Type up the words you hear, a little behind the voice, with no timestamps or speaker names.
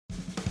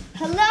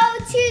Hello,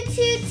 Choo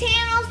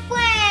Channel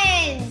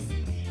friends!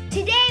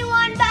 Today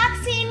we're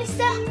unboxing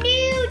some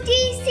new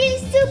DC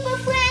Super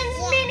Friends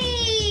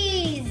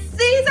minis!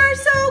 These are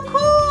so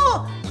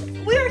cool!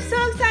 We are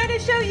so excited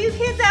to show you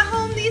kids at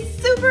home these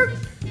Super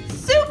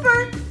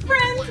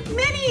Friends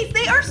minis!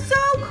 They are so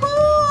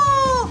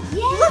cool!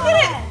 Yeah. Look at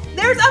it!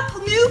 There's a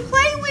new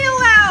Playwheel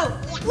out!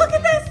 Look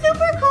at that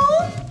super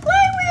cool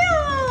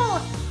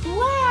Playwheel!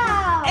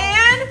 Wow!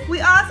 And we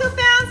also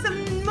found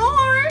some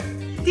more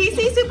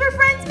DC Super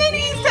Friends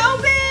minis to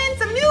open!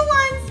 Some new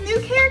ones, new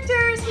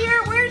characters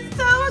here. We're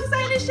so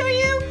excited to show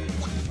you.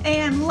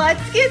 And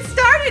let's get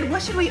started.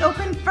 What should we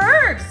open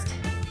first?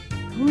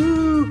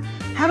 Ooh,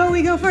 how about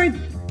we go for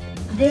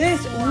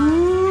this?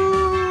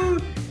 Ooh,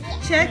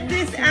 check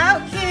this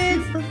out,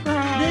 kids.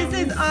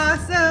 This is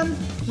awesome.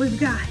 We've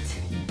got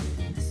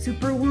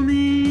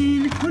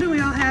Superwoman. Who do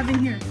we all have in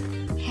here?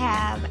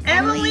 Have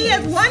Emily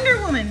as Wonder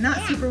Woman,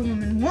 not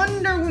Superwoman,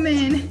 Wonder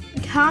Woman.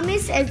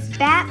 Thomas as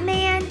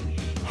Batman.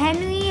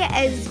 Henry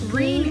as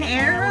Green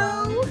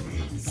Arrow.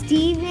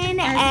 Steven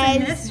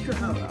as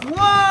Sinestro.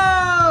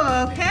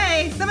 Whoa,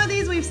 okay. Some of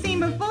these we've seen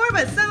before,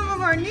 but some of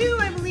them are new.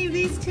 I believe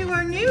these two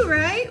are new,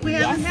 right? We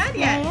haven't had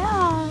yet.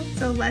 Yeah.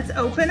 So let's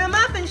open them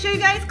up and show you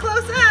guys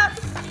close up.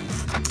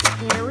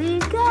 Here we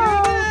go.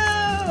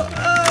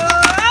 Oh,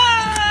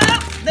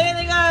 there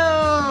they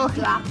go.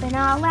 Dropping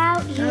all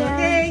out here.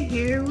 Okay,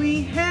 here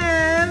we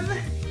have,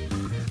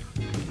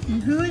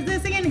 who is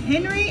this again?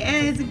 Henry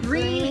as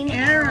Green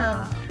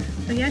Arrow.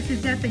 So yes,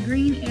 he's got the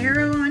green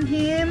arrow on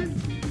him,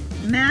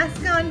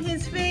 mask on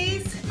his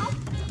face.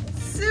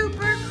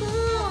 Super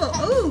cool.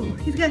 Oh,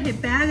 he's got his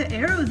bag of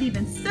arrows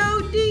even.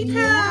 So detailed.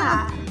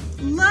 Yeah.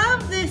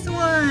 Love this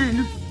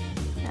one.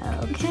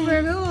 Okay.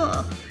 Super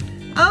cool.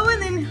 Oh,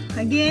 and then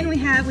again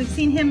we've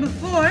seen him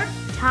before.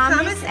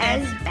 Thomas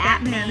as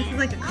Batman. This is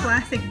like a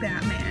classic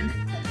Batman.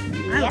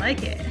 I Yep.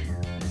 like it.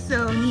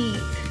 So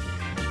neat.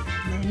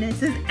 And then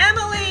this is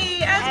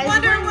Emily as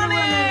Wonder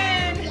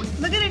Woman.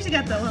 Look at her. She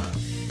got the little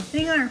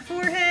thing on her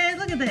forehead.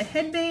 Look at the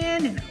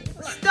headband and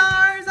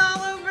stars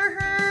all over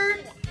her.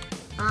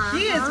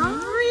 She is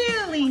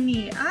really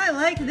neat. I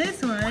like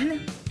this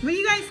one. What do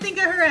you guys think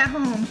of her at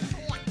home?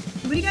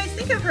 What do you guys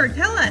think of her?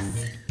 Tell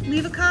us.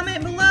 Leave a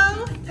comment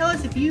below. Tell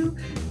us if you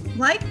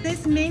like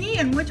this mini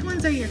and which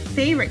ones are your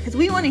favorite, because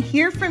we want to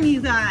hear from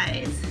you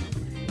guys.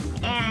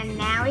 And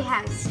now we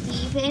have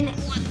Steven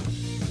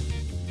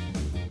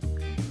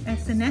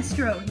as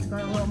Sinestro. He's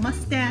got a little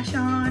mustache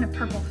on, a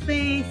purple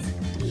face.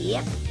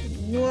 Yep.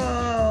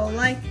 Whoa,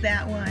 like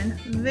that one.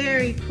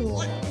 Very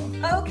cool.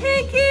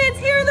 Okay, kids,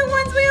 here are the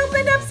ones we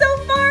opened up so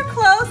far.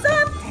 Close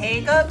up.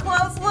 Take a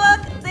close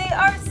look. They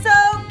are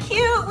so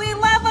cute. We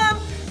love them.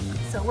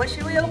 So what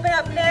should we open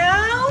up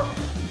now?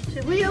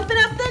 Should we open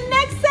up the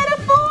next set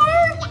of 4?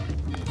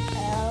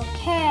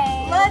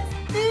 Okay. Let's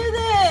do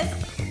this.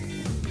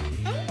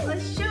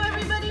 Let's show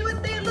everybody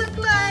what they look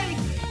like.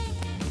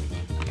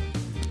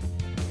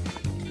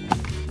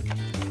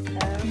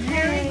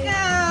 There we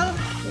go.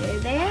 Here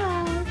they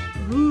are.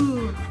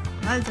 Ooh,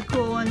 lots of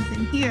cool ones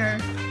in here.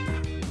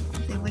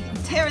 Let's see if we can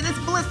tear this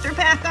blister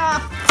pack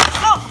off.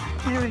 Oh,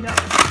 there we go.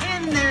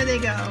 And there they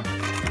go.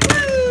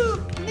 Woo!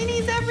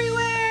 Minis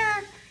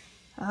everywhere.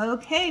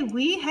 Okay,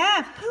 we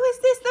have, who is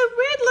this? The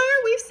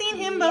Riddler. We've seen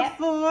him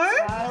before.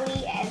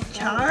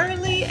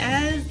 Charlie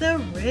as the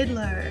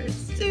Riddler.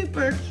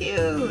 Super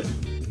cute.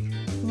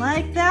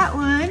 Like that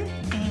one.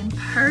 And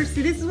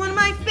Percy. This is one of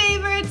my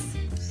favorites.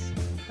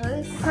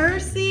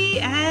 Percy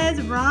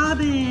as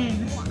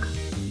Robin.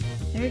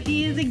 There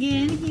he is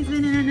again. He's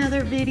been in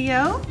another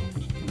video.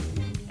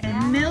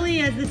 And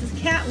Millie as, this is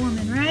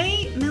Catwoman,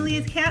 right? Millie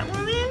is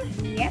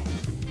Catwoman? Yep.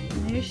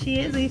 There she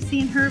is. We've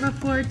seen her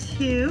before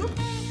too.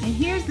 And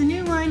here's the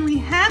new one we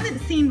haven't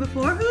seen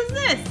before. Who's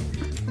this?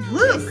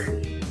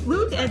 Luke.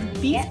 Luke as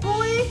Beast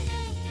Boy.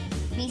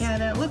 Yeah,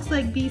 that looks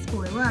like Beast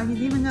Boy. Wow,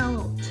 he's even got a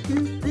little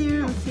tooth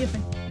there. Let's see if I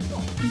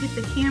can get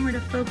the camera to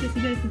focus.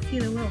 You guys can see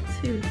the little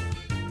tooth.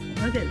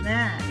 Look at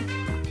that.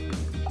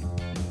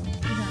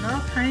 Got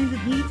all kinds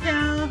of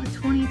detail. The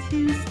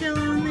 22 still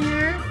on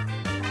there.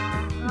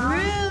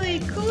 Really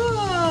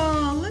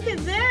cool. Look at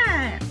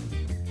that.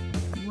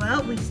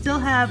 Well, we still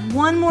have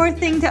one more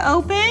thing to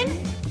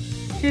open.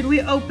 Should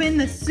we open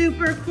the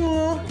super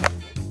cool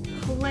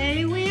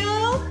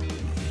Playwheel?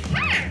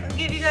 I'll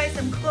give you guys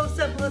some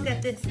close-up look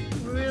at this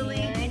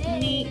really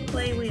neat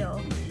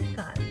Playwheel.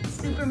 Got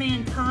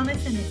Superman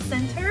Thomas in the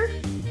center.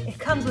 It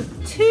comes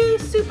with 2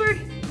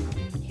 superhero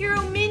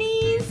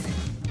minis.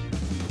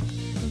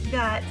 We've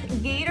got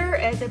Gator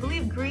as, I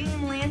believe,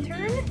 Green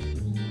Lantern.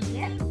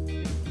 Yep.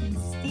 And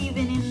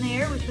Steven in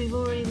there, which we've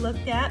already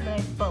looked at, but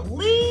I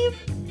believe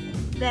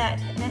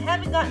that, and I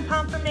haven't gotten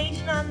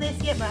confirmation on this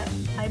yet, but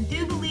I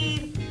do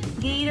believe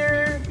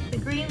Gator, the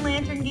Green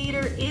Lantern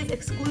Gator, is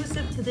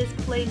exclusive to this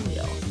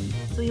Playwheel.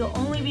 So you'll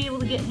only be able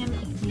to get him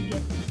if you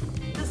get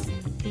this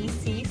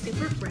DC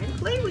Super Friend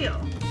Playwheel.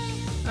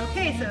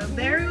 Okay, so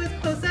there was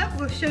close up.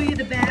 We'll show you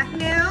the back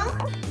now.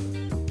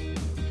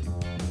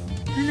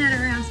 Turn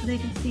that around so they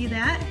can see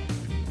that.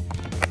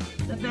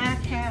 The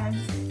back has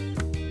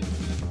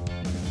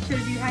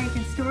shows you how you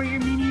can store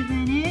your minis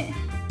in it.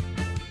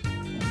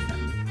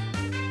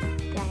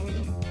 Then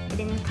it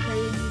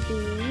includes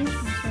these. It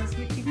shows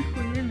what you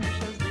include and it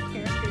shows the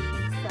characters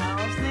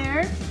themselves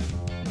there.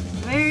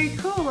 Very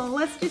cool. Well,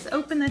 let's just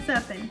open this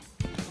up and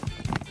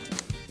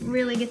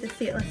really get to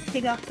see it. Let's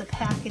take off the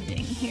packaging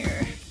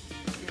here.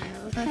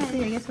 Okay. Let's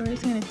see, I guess we're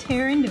just going to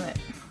tear into it.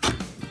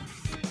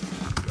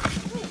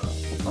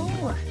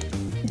 Oh,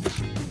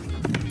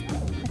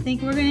 I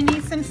think we're going to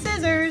need some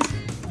scissors.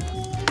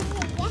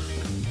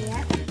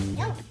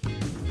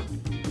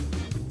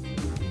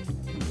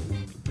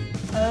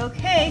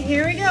 Okay,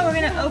 here we go. We're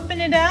going to open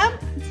it up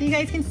so you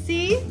guys can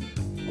see.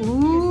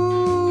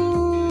 Ooh.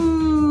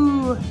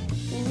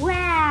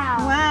 Wow.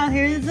 Wow,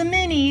 here's the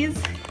minis.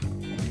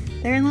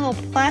 They're in little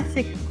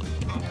plastic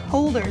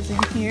holders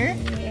in here.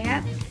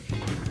 Yep.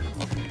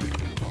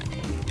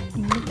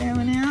 Get that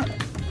one out.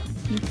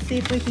 Let's see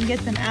if we can get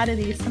them out of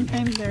these.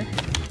 Sometimes they're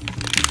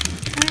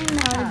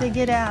hard to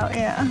get out.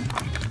 Yeah.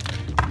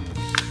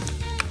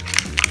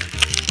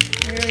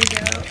 There we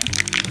go.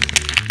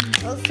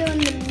 Also in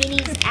the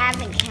minis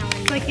advent calendar.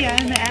 It's like,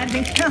 yeah, in the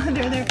advent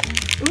calendar there.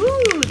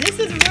 Ooh, this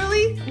is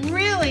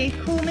really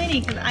cool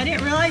mini because I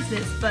didn't realize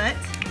this, but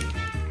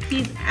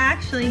he's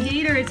actually,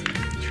 Gator is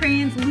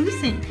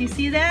translucent. You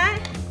see that?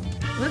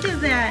 Look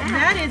at that.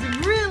 That is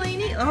really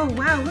neat. Oh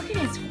wow, look at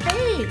his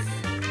face.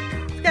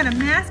 He's got a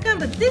mask on,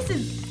 but this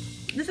is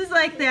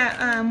like that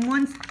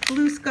one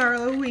blue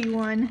Scarlet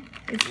one.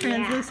 It's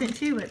translucent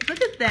too, but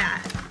look at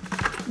that.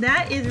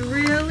 That is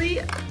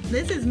really,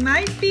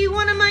 might be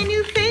one of my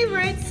new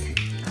favorites.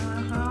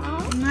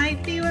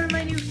 Might be one of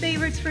my new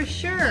favorites for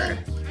sure.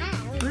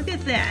 Look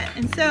at that.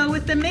 And so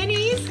with the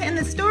minis and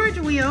the storage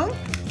wheel,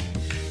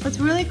 what's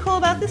really cool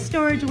about the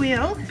storage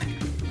wheel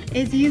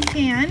is you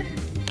can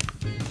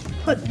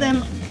put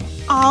them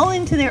all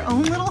into their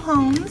own little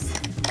homes.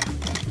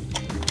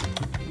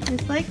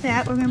 Just like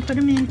that. We're going to put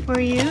them in for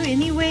you.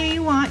 Any way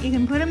you want, you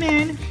can put them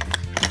in.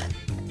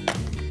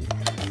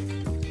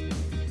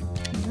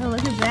 Oh,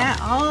 look at that.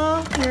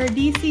 All your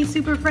DC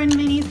Super Friend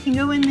minis can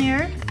go in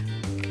there.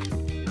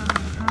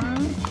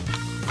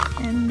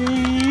 And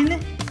then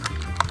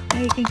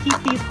you can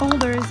keep these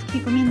holders,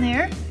 keep them in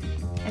there.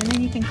 And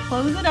then you can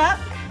close it up.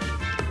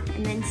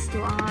 And then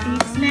store. You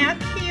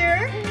snap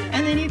here,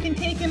 and then you can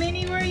take them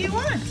anywhere you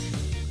want.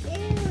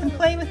 And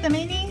play with them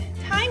any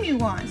time you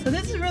want. So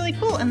this is really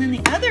cool. And then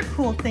the other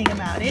cool thing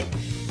about it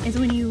is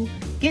when you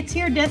get to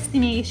your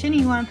destination,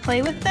 you want to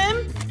play with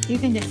them, you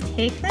can just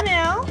take them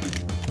out.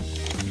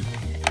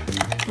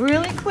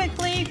 Really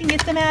quickly, you can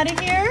get them out of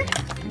here.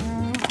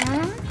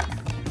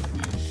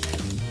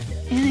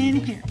 And in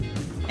here.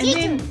 And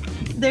then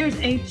there's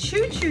a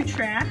choo-choo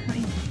track. Let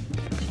me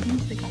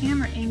change the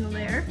camera angle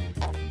there.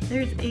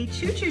 There's a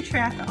choo-choo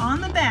track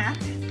on the back.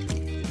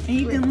 And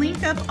you can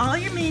link up all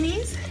your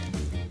minis.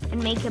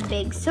 And make a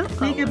big circle.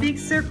 Make a big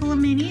circle of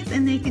minis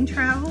and they can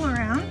travel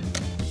around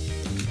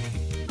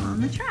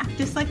on the track.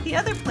 Just like the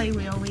other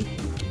Playwheel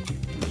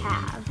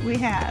we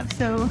have.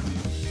 So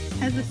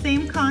has the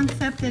same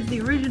concept as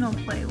the original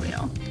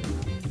Playwheel.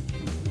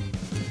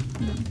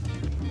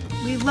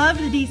 We love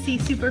the DC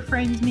Super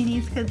Friends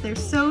minis because they're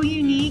so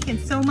unique and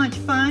so much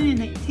fun, and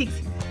it takes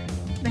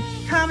the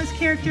comics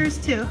characters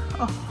to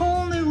a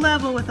whole new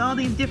level with all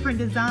these different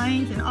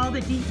designs and all the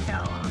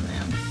detail on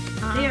them.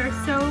 They are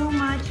so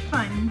much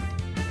fun.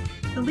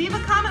 So leave a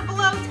comment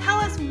below. Tell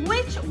us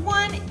which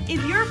one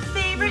is your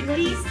favorite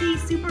DC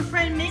Super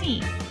Friend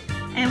mini.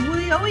 And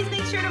we always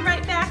make sure to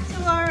write back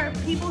to our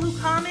people who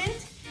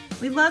comment.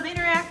 We love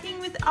interacting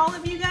with all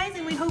of you guys,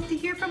 and we hope to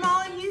hear from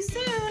all of you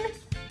soon.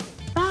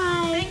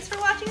 Bye. Thanks for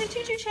watching the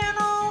Choo Choo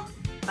channel.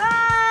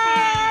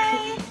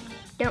 Bye.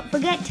 Don't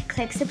forget to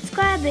click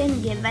subscribe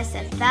and give us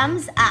a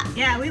thumbs up.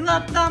 Yeah, we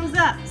love thumbs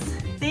ups.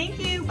 Thank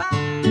you.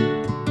 Bye.